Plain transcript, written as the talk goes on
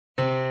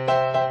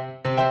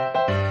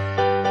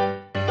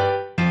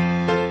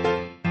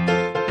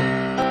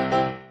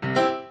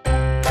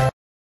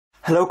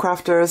Hello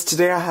crafters,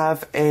 today I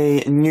have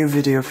a new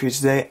video for you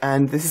today,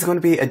 and this is going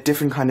to be a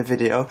different kind of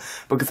video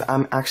because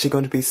I'm actually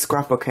going to be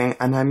scrapbooking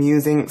and I'm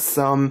using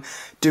some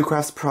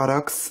Docrafts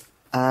products,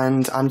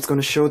 and I'm just going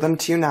to show them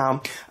to you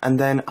now, and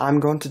then I'm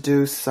going to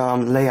do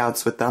some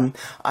layouts with them.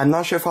 I'm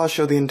not sure if I'll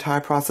show the entire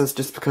process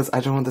just because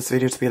I don't want this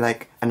video to be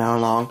like an hour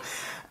long,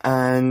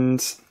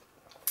 and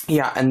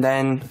yeah, and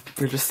then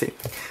we'll just see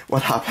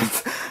what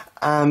happens.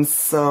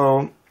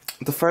 So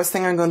the first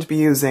thing I'm going to be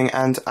using,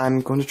 and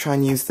I'm going to try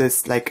and use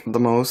this like the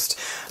most,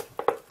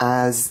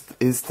 is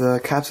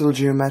the Capsule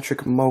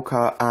Geometric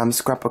Mocha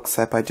Scrapbook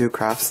set by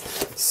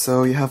Docrafts.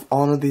 So you have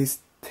all of these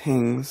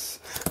things.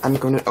 I'm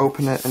going to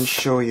open it and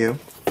show you.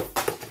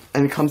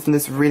 And it comes in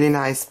this really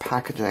nice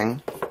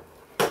packaging,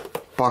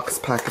 box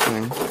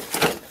packaging.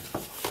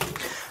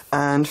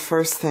 And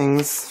first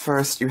things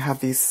first, you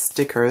have these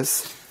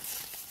stickers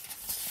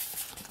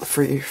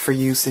for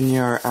use in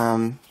your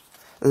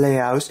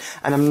layout,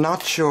 and I'm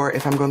not sure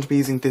if I'm going to be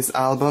using this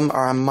album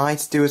or I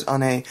might do it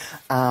on a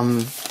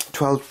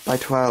 12 by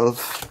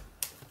 12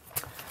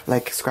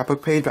 like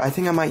scrapbook page, but I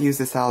think I might use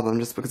this album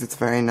just because it's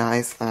very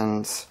nice,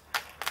 and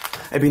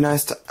it'd be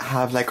nice to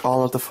have like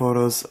all of the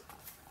photos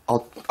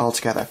all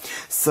together.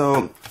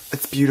 So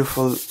it's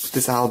beautiful,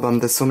 this album.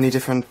 There's so many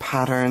different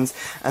patterns,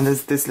 and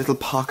there's this little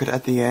pocket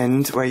at the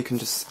end where you can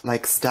just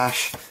like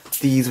stash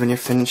these when you're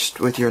finished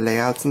with your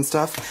layouts and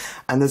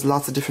stuff, and there's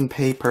lots of different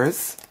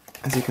papers,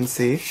 as you can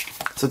see.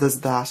 So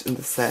there's that in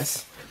the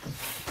set.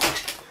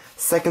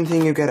 Second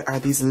thing you get are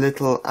these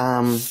little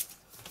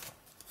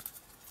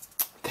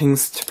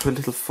things to put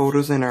little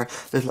photos in, or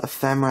little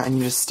ephemera, and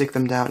you just stick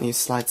them down and you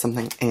slide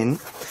something in.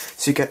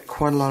 So you get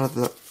quite a lot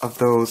of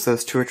those.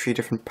 There's 2 or 3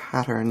 different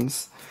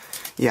patterns.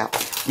 Yeah,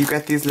 you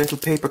get these little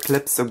paper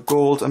clips, so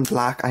gold and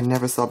black. I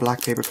never saw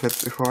black paper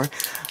clips before,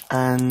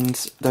 and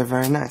they're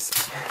very nice.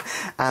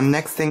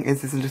 Next thing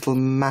is this little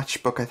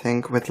matchbook, I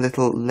think, with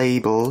little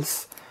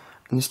labels.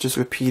 And it's just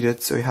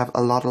repeated, so you have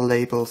a lot of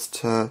labels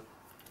to,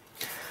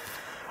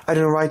 I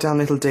don't know, write down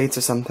little dates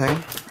or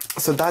something.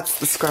 So that's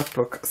the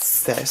scrapbook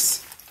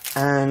set,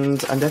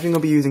 and I'm definitely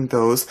going to be using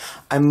those.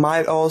 I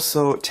might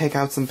also take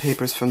out some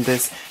papers from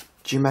this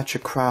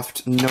Geometric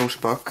Craft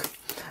notebook,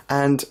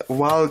 and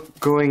while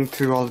going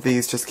through all of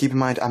these, just keep in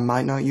mind I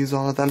might not use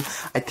all of them.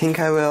 I think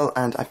I will,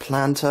 and I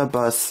plan to,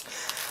 but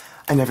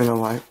I never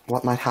know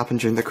what might happen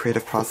during the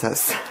creative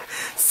process.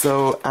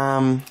 So,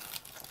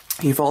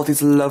 you have all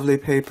these lovely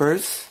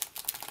papers.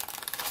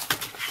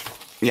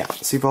 Yeah,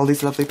 so you have all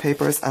these lovely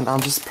papers, and I'll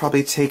just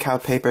probably take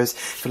out papers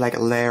for like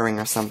layering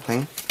or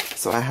something.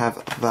 So I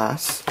have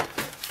that.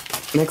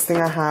 Next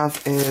thing I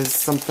have is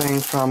something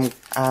from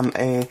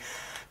a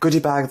goodie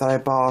bag that I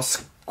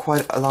bought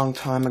quite a long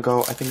time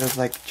ago. I think it was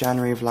like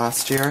January of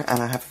last year,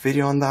 and I have a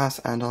video on that,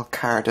 and I'll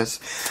card it.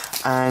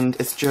 And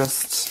it's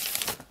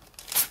just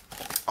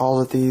all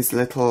of these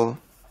little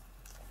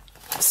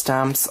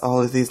stamps,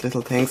 all of these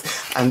little things,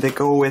 and they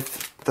go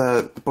with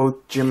the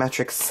both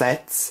geometric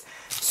sets.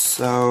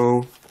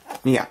 So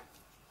yeah,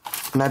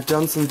 and I've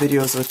done some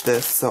videos with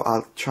this, so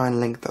I'll try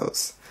and link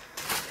those.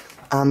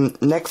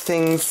 Next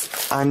things,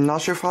 I'm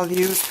not sure if I'll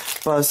use,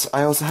 but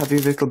I also have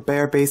these little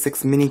Bare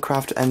Basics mini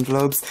craft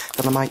envelopes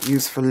that I might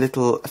use for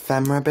little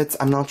ephemera bits.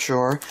 I'm not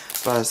sure,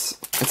 but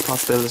it's a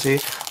possibility.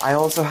 I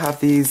also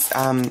have these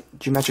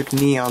geometric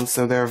neons,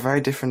 so they're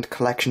very different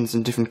collections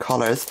in different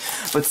colours,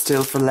 but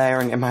still for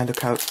layering it might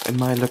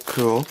look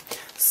cool.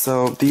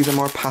 So these are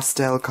more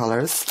pastel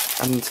colours,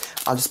 and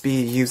I'll just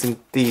be using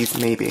these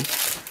maybe.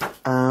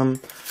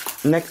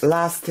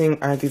 Last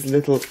thing are these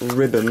little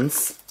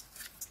ribbons.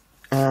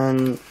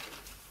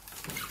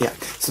 Yeah,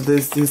 so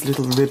there's these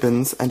little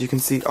ribbons, and you can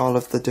see all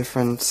of the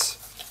different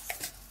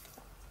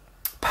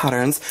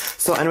patterns.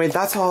 So anyway,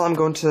 that's all I'm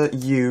going to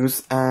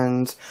use,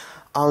 and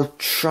I'll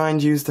try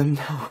and use them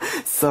now.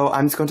 So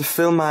I'm just going to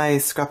film my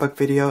scrapbook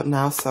video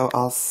now, so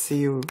I'll see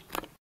you